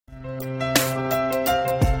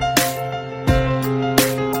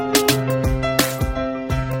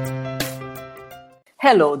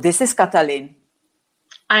Hello, this is Katalin.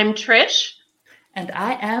 I'm Trish. And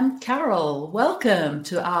I am Carol. Welcome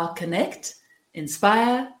to our Connect,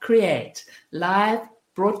 Inspire, Create live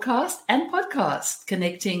broadcast and podcast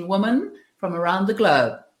connecting women from around the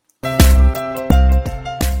globe.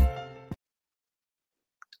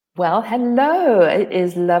 Well, hello. It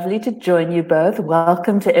is lovely to join you both.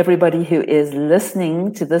 Welcome to everybody who is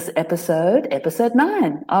listening to this episode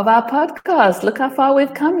 9 of our podcast. Look how far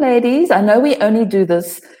we've come, ladies. I know we only do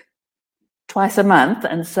this twice a month,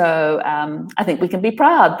 and so I think we can be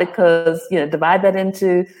proud because, divide that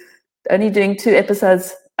into only doing 2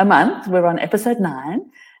 episodes a month. We're on episode 9,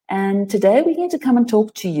 and today we're going to come and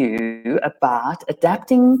talk to you about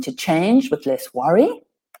adapting to change with less worry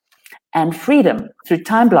and freedom through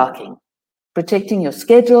time blocking, protecting your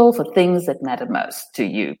schedule for things that matter most to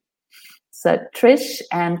you. So Trish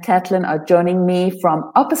and Katlin are joining me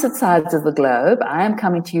from opposite sides of the globe. I am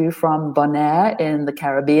coming to you from Bonaire in the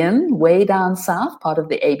Caribbean, way down south, part of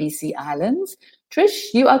the ABC Islands. Trish,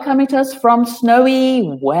 you are coming to us from snowy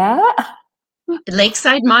where?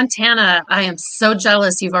 Lakeside, Montana. I am so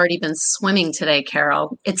jealous you've already been swimming today,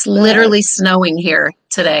 Carol. It's literally snowing here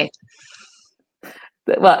today.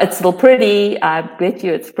 Well, it's still pretty. I bet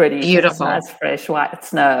you it's pretty. Beautiful. Nice, fresh, white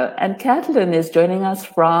snow. And Katlin is joining us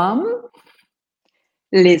from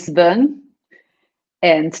Lisbon.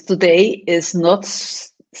 And today is not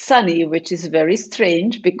sunny, which is very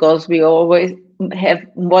strange because we always have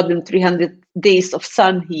more than 300 days of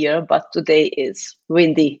sun here, but today is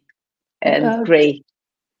windy and gray.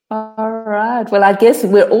 All right. Well, I guess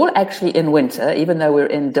we're all actually in winter, even though we're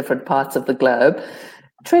in different parts of the globe.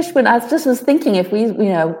 Trish, when I just was thinking, if we,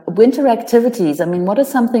 winter activities, what are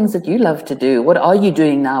some things that you love to do? What are you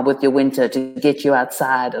doing now with your winter to get you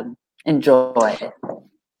outside and enjoy?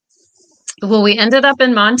 Well, we ended up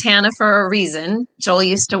in Montana for a reason. Joel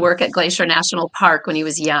used to work at Glacier National Park when he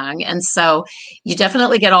was young. And so you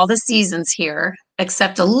definitely get all the seasons here,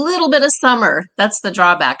 except a little bit of summer. That's the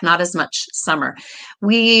drawback, not as much summer.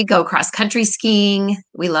 We go cross-country skiing.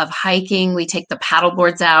 We love hiking. We take the paddle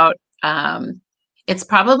boards out. It's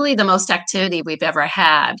probably the most activity we've ever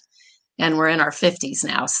had, and we're in our 50s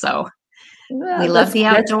now, so we love the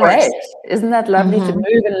outdoors. That's great. Isn't that lovely to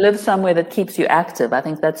move and live somewhere that keeps you active? I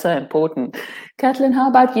think that's so important. Katlin, how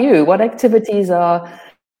about you? What activities are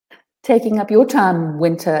taking up your time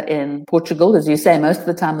winter in Portugal? As you say, most of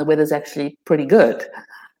the time the weather's actually pretty good.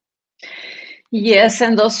 Yes,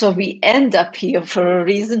 and also we end up here for a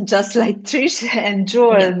reason, just like Trish and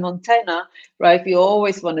Joel in Montana, right? We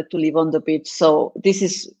always wanted to live on the beach. So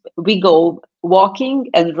we go walking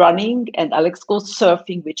and running, and Alex goes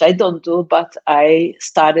surfing, which I don't do, but I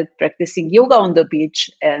started practicing yoga on the beach.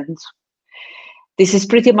 And this is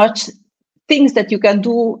pretty much things that you can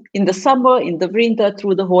do in the summer, in the winter,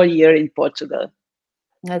 through the whole year in Portugal.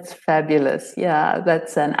 That's fabulous. Yeah,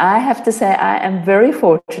 and I have to say I am very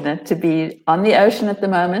fortunate to be on the ocean at the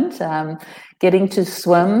moment, getting to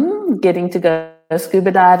swim, getting to go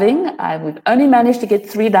scuba diving. We've only managed to get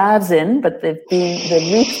 3 dives in, but the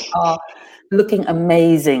reefs are looking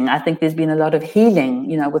amazing. I think there's been a lot of healing,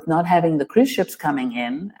 with not having the cruise ships coming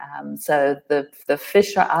in. So the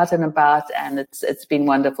fish are out and about, and it's been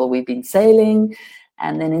wonderful. We've been sailing.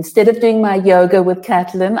 And then instead of doing my yoga with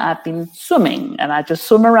Katlin, I've been swimming, and I just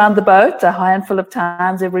swim around the boat a handful of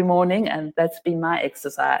times every morning, and that's been my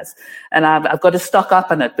exercise. And I've got to stock up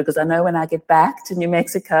on it because I know when I get back to New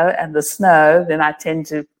Mexico and the snow, then I tend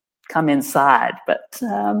to come inside. But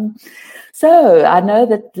so I know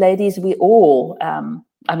that, ladies, we all,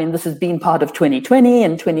 this has been part of 2020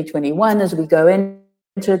 and 2021 as we go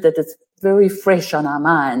into it, that it's very fresh on our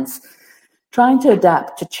minds, trying to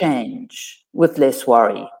adapt to change with less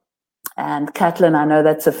worry. And Katlin, I know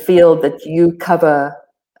that's a field that you cover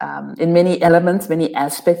in many elements, many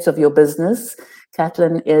aspects of your business.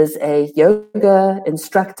 Katlin is a yoga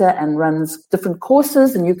instructor and runs different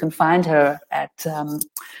courses, and you can find her at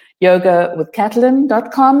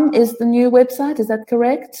yogawithkatlin.com is the new website. Is that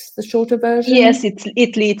correct? The shorter version? Yes,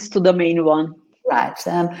 it leads to the main one. Right.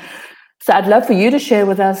 So I'd love for you to share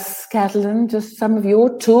with us, Katlin, just some of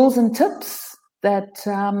your tools and tips that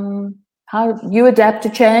how you adapt to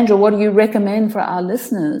change, or what do you recommend for our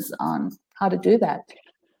listeners on how to do that?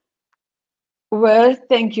 Well,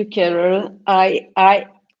 thank you, Carol. I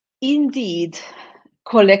indeed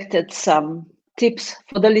collected some tips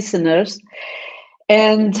for the listeners.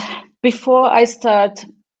 And before I start,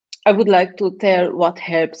 I would like to tell what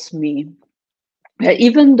helps me.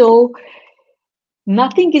 Even though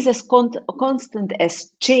nothing is as constant as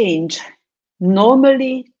change,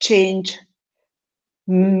 normally change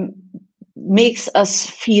makes us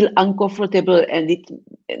feel uncomfortable, and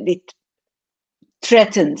it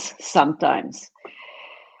threatened sometimes.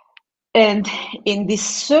 And in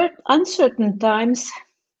these uncertain times,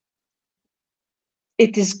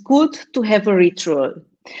 it is good to have a ritual,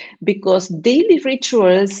 because daily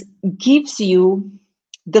rituals gives you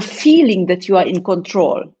the feeling that you are in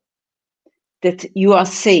control, that you are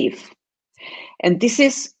safe. And this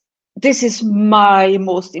is my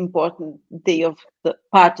most important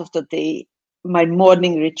part of the day, my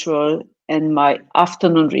morning ritual and my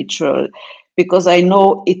afternoon ritual, because I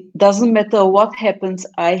know it doesn't matter what happens,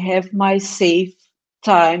 I have my safe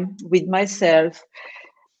time with myself,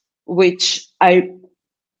 which I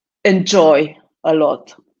enjoy a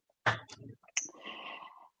lot.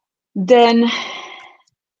 Then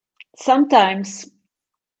sometimes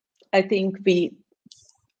I think we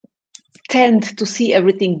tend to see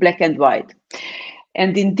everything black and white.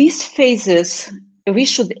 And in these phases, we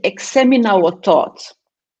should examine our thoughts.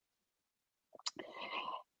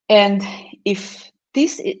 And if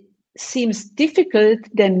this seems difficult,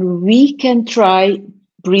 then we can try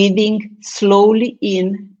breathing slowly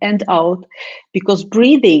in and out, because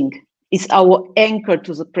breathing is our anchor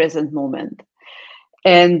to the present moment.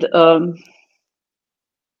 And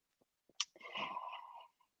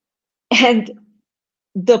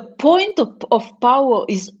the point of power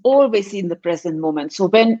is always in the present moment. So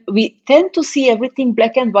when we tend to see everything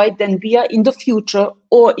black and white, then we are in the future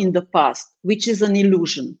or in the past, which is an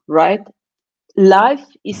illusion, right? Life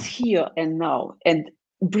is here and now, and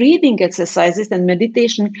breathing exercises and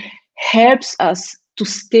meditation helps us to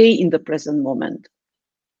stay in the present moment.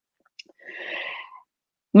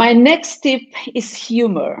 My next tip is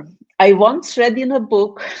humor. I once read in a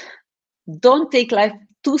book, don't take life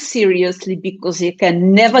too seriously, because you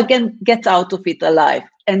can never get out of it alive.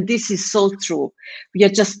 And this is so true. We are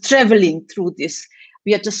just traveling through this.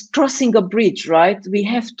 We are just crossing a bridge, right? We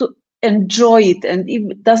have to enjoy it. And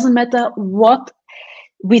it doesn't matter what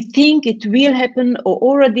we think it will happen or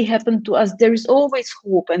already happened to us, there is always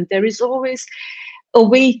hope, and there is always a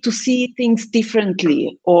way to see things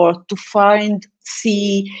differently, or to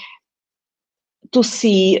see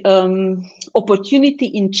opportunity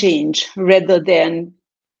in change rather than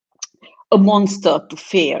a monster to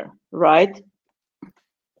fear, right?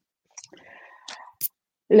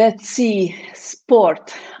 Let's see,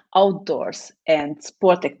 sport, outdoors, and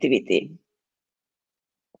sport activity.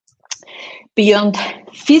 Beyond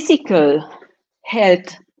physical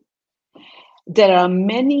health, there are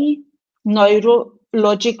many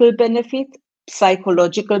neurological benefits,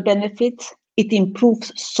 psychological benefits. It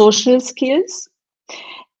improves social skills,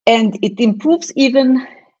 and it improves even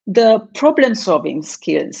the problem-solving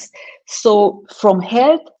skills. So from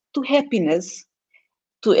health to happiness,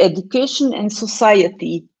 to education and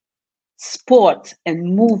society, sport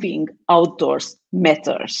and moving outdoors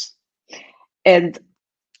matters. And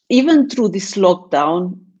even through this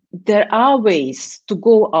lockdown, there are ways to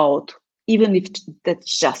go out, even if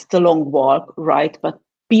that's just a long walk, right? But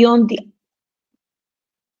be on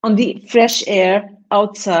the fresh air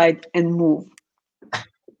outside and move.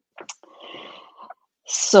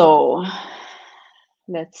 So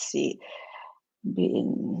let's see.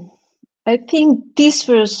 I think these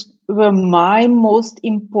were my most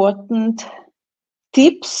important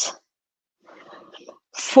tips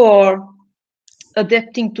for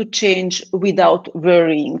adapting to change without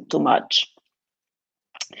worrying too much.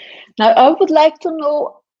 Now, I would like to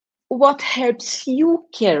know what helps you,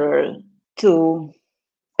 Carol, to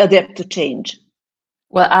adapt to change.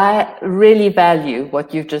 Well, I really value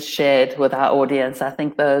what you've just shared with our audience. I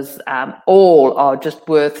think those all are just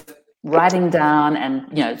worth writing down,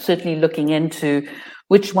 and certainly looking into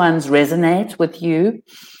which ones resonate with you.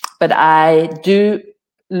 But I do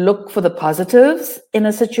look for the positives in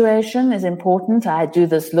a situation is important. I do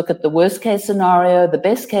this, look at the worst case scenario, the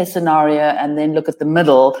best case scenario, and then look at the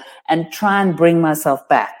middle and try and bring myself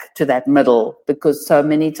back to that middle, because so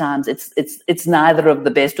many times it's neither of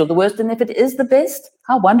the best or the worst. And if it is the best,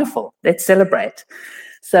 how wonderful. Let's celebrate.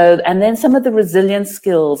 So, and then some of the resilience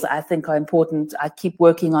skills I think are important. I keep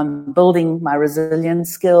working on building my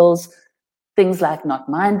resilience skills, things like not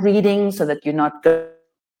mind reading, so that you're not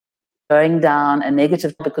going down a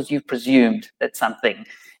negative because you've presumed that something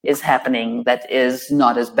is happening that is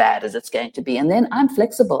not as bad as it's going to be. And then I'm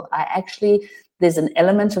flexible. There's an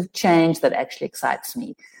element of change that actually excites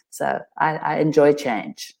me. So I enjoy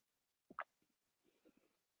change.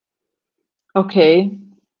 Okay.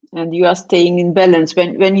 And you are staying in balance.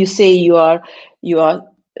 When you say you are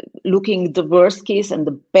looking at the worst case and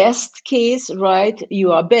the best case, right?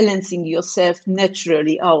 You are balancing yourself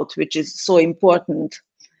naturally out, which is so important.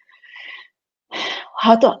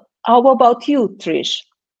 How about you, Trish?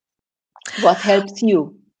 What helps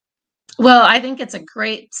you? Well, I think it's a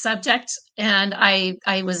great subject, and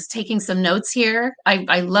I was taking some notes here.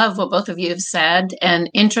 I love what both of you have said, and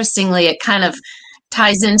interestingly, it kind of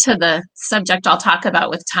ties into the subject I'll talk about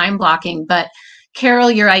with time blocking. But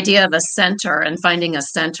Carol, your idea of a center and finding a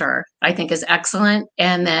center, I think is excellent.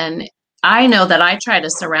 And then I know that I try to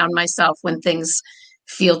surround myself when things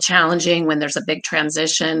feel challenging, when there's a big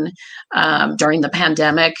transition during the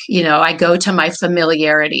pandemic. You know, I go to my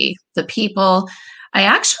familiarity, the people. I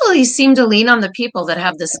actually seem to lean on the people that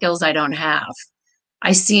have the skills I don't have.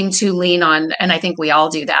 I seem to lean on, and I think we all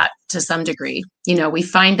do that to some degree. You know, we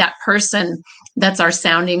find that person that's our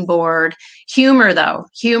sounding board. Humor, though,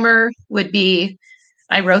 humor would be,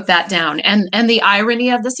 I wrote that down. And the irony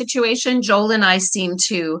of the situation, Joel and I seem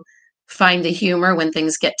to find the humor when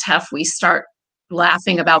things get tough. We start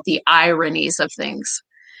laughing about the ironies of things.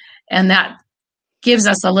 And that gives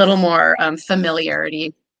us a little more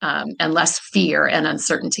familiarity and less fear and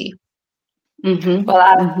uncertainty. Mm-hmm. Well,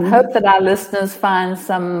 I hope that our listeners find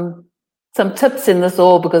some tips in this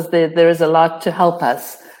all, because there is a lot to help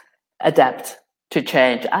us adapt to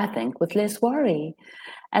change, I think, with less worry.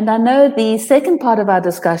 And I know the second part of our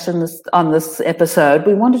discussion on this episode,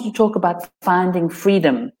 we wanted to talk about finding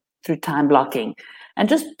freedom through time blocking and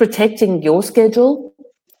just protecting your schedule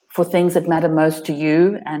for things that matter most to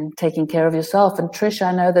you and taking care of yourself. And Trish,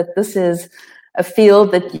 I know that this is a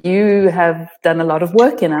field that you have done a lot of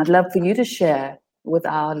work in. I'd love for you to share with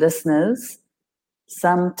our listeners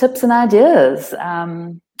some tips and ideas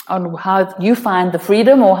on how you find the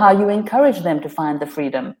freedom, or how you encourage them to find the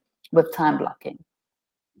freedom with time blocking.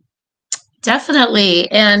 Definitely.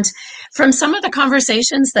 And from some of the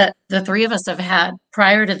conversations that the three of us have had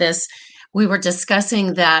prior to this, we were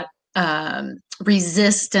discussing that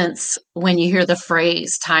resistance when you hear the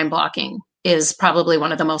phrase time blocking is probably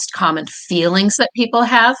one of the most common feelings that people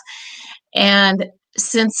have. And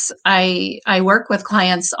since I work with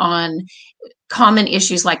clients on common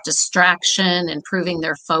issues like distraction, improving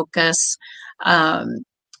their focus,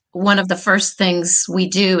 one of the first things we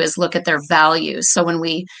do is look at their values. So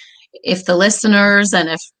if the listeners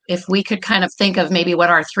and if we could kind of think of maybe what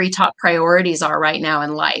our 3 top priorities are right now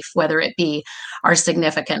in life, whether it be our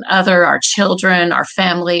significant other, our children, our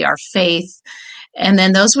family, our faith, and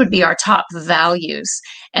then those would be our top values.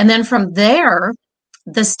 And then from there,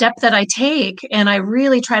 the step that I take, and I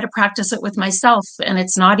really try to practice it with myself, and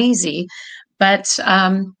it's not easy, but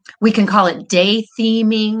we can call it day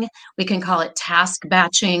theming, we can call it task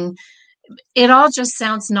batching. It all just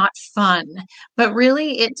sounds not fun, but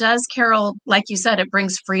really it does, Carol, like you said, it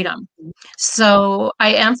brings freedom. So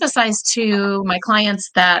I emphasize to my clients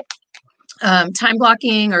that time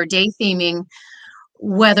blocking or day theming,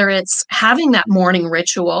 whether it's having that morning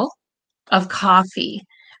ritual of coffee,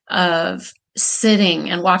 of sitting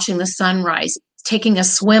and watching the sunrise, taking a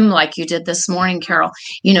swim like you did this morning, Carol,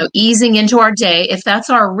 you know, easing into our day. If that's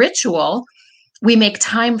our ritual, we make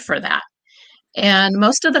time for that. And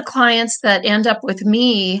most of the clients that end up with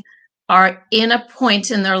me are in a point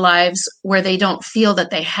in their lives where they don't feel that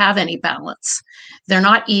they have any balance. They're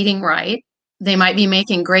not eating right. They might be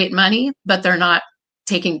making great money, but they're not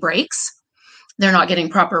taking breaks. They're not getting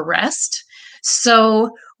proper rest.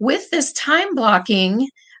 So with this time blocking,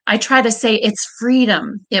 I try to say it's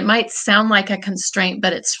freedom. It might sound like a constraint,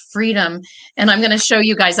 but it's freedom. And I'm going to show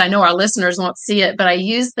you guys, I know our listeners won't see it, but I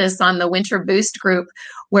use this on the Winter Boost group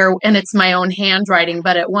and it's my own handwriting,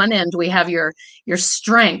 but at one end we have your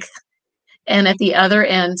strength. And at the other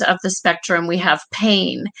end of the spectrum, we have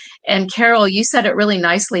pain. And Carol, you said it really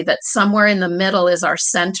nicely that somewhere in the middle is our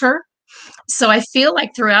center. So I feel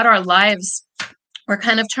like throughout our lives, we're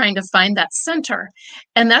kind of trying to find that center.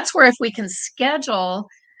 And that's where if we can schedule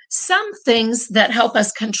some things that help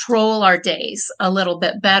us control our days a little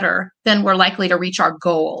bit better, then we're likely to reach our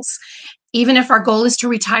goals. Even if our goal is to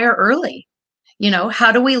retire early, you know,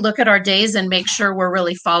 how do we look at our days and make sure we're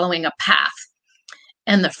really following a path?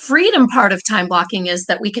 And the freedom part of time blocking is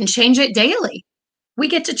that we can change it daily. We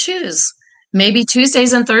get to choose. Maybe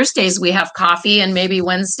Tuesdays and Thursdays we have coffee, and maybe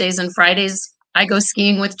Wednesdays and Fridays I go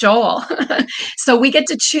skiing with Joel. So we get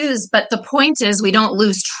to choose. But the point is we don't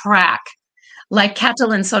lose track. Like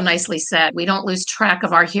Catalin so nicely said, we don't lose track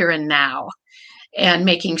of our here and now and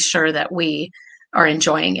making sure that we are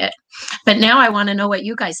enjoying it. But now I want to know what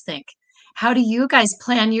you guys think. How do you guys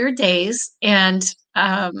plan your days, and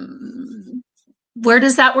where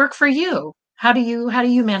does that work for you? How do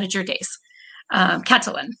you manage your days?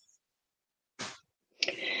 Catalin.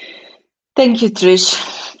 Thank you, Trish,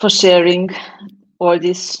 for sharing all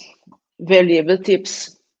these valuable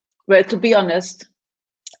tips. Well, to be honest,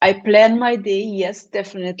 I plan my day, yes,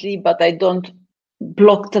 definitely, but I don't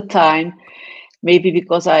block the time. maybe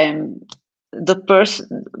because I am the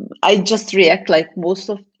person, I just react like most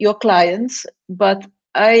of your clients, but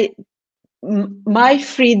my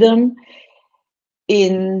freedom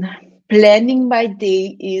in planning my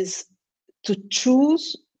day is to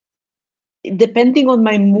choose, depending on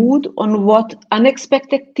my mood, on what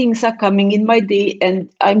unexpected things are coming in my day, and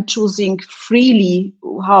I'm choosing freely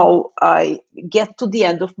how I get to the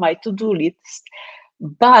end of my to-do list.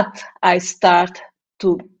 But I try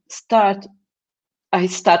to start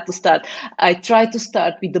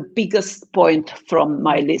with the biggest point from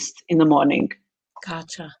my list in the morning.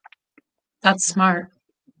 Gotcha. That's smart.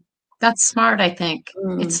 That's smart, I think.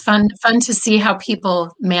 It's fun to see how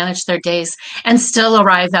people manage their days and still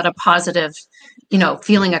arrive at a positive,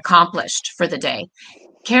 feeling accomplished for the day.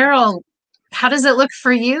 Carol, how does it look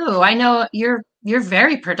for you? I know you're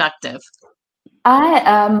very productive. I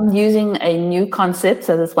am using a new concept.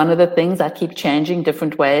 So that's one of the things. I keep changing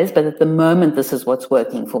different ways, but at the moment, this is what's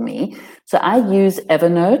working for me. So I use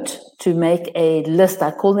Evernote to make a list. I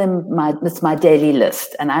call them it's my daily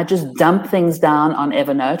list. And I just dump things down on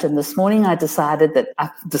Evernote. And this morning I decided that I've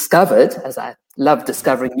discovered, as I love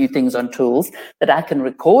discovering new things on tools, that I can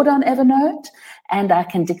record on Evernote and I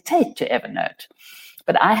can dictate to Evernote.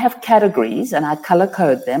 But I have categories and I color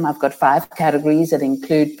code them. I've got 5 categories that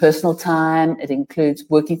include personal time. It includes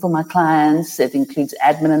working for my clients. It includes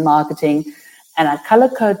admin and marketing. And I color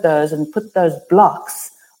code those and put those blocks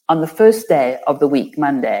on the first day of the week,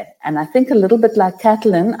 Monday. And I think a little bit like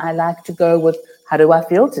Katalin, I like to go with, how do I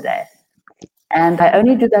feel today? And I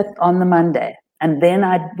only do that on the Monday. And then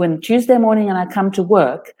when Tuesday morning and I come to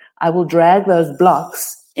work, I will drag those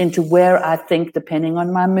blocks into where I think, depending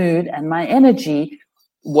on my mood and my energy,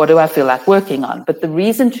 what do I feel like working on? But the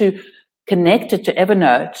reason to connect it to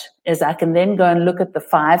Evernote is I can then go and look at the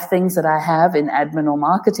 5 things that I have in admin or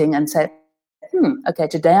marketing and say, okay,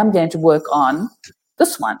 today I'm going to work on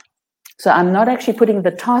this one. So I'm not actually putting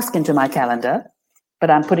the task into my calendar,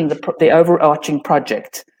 but I'm putting the overarching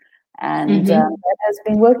project. And that has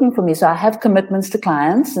been working for me. So I have commitments to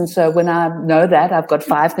clients. And so when I know that I've got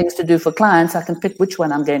 5 things to do for clients, I can pick which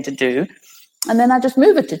one I'm going to do. And then I just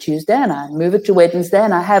move it to Tuesday and I move it to Wednesday,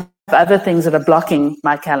 and I have other things that are blocking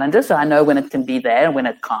my calendar. So I know when it can be there and when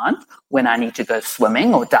it can't, when I need to go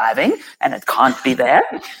swimming or diving and it can't be there.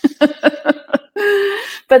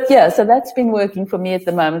 But yeah, so that's been working for me at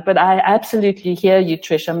the moment. But I absolutely hear you,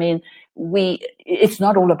 Trish. I mean, it's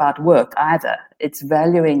not all about work either. It's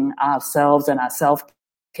valuing ourselves and our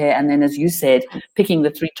self-care. And then, as you said, picking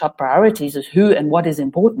the 3 top priorities is who and what is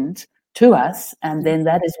important to us, and then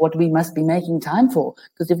that is what we must be making time for.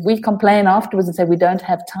 Because if we complain afterwards and say we don't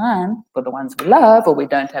have time for the ones we love, or we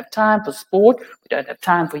don't have time for sport, we don't have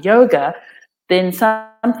time for yoga, then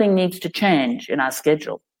something needs to change in our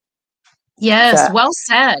schedule. Yes, well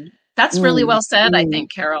said. That's really well said, I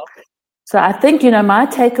think, Carol. So I think, my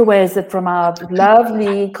takeaway is that from our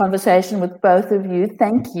lovely conversation with both of you,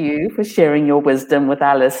 thank you for sharing your wisdom with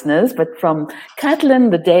our listeners. But from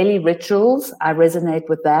Katalin, the daily rituals, I resonate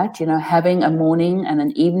with that. Having a morning and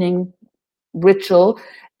an evening ritual,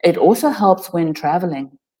 it also helps when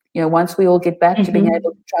traveling. Once we all get back to being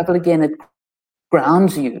able to travel again, it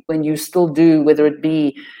grounds you when you still do, whether it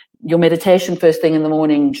be your meditation first thing in the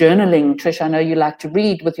morning, journaling. Trish, I know you like to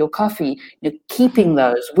read with your coffee. Keeping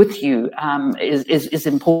those with you is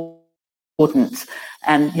important.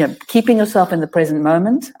 And keeping yourself in the present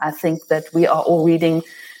moment. I think that we are all reading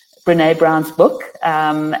Brené Brown's book,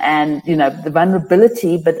 and the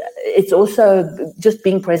vulnerability, but it's also just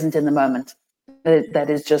being present in the moment.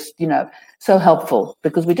 That is just so helpful,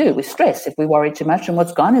 because we stress if we worry too much, and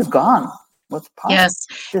what's gone is gone. Yes.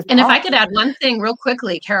 And if I could add one thing real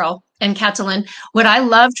quickly, Carol and Katalin, what I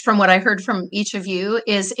loved from what I heard from each of you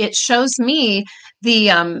is it shows me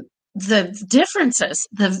the differences,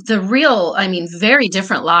 the real, very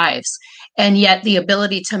different lives, and yet the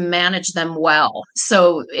ability to manage them well.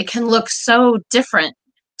 So it can look so different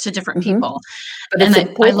to different people. And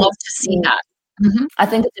I love to see that. I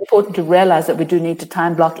think it's important to realize that we do need to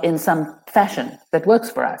time block in some fashion that works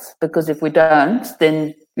for us, because if we don't,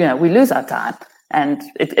 then we lose our time and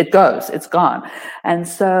it's gone. And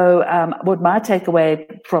so what my takeaway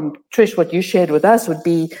from Trish, what you shared with us, would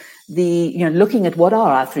be looking at what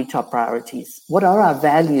are our 3 top priorities, what are our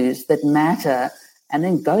values that matter, and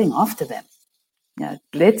then going after them.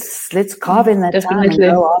 Let's carve in that time and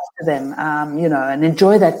go after them, and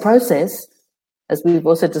enjoy that process, as we've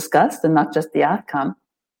also discussed, and not just the outcome,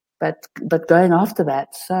 but going after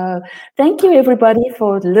that. So thank you, everybody,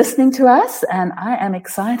 for listening to us. And I am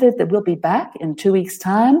excited that we'll be back in 2 weeks'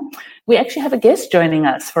 time. We actually have a guest joining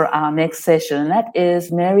us for our next session, and that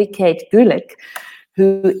is Mary Kate Gulick,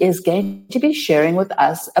 who is going to be sharing with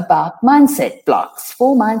us about mindset blocks,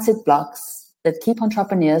 4 mindset blocks that keep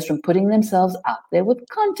entrepreneurs from putting themselves out there with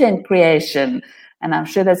content creation. And I'm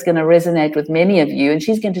sure that's going to resonate with many of you. And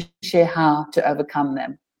she's going to share how to overcome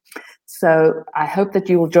them. So I hope that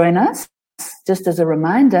you will join us. Just as a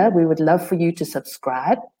reminder, we would love for you to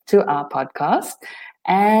subscribe to our podcast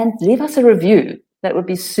and leave us a review. That would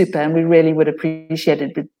be super, and we really would appreciate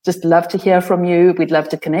it. We'd just love to hear from you. We'd love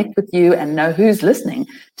to connect with you and know who's listening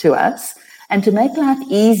to us. And to make life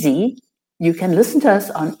easy, you can listen to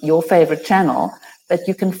us on your favorite channel, but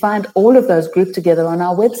you can find all of those grouped together on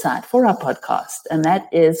our website for our podcast, and that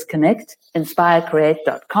is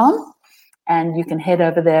connectinspirecreate.com. And you can head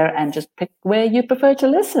over there and just pick where you prefer to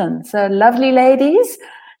listen. So lovely ladies,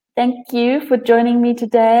 thank you for joining me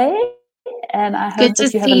today. And I hope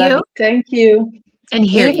that you have a lovely Thank you. And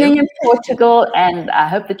evening in Portugal. And I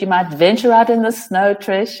hope that you might venture out in the snow,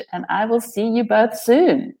 Trish. And I will see you both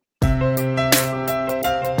soon.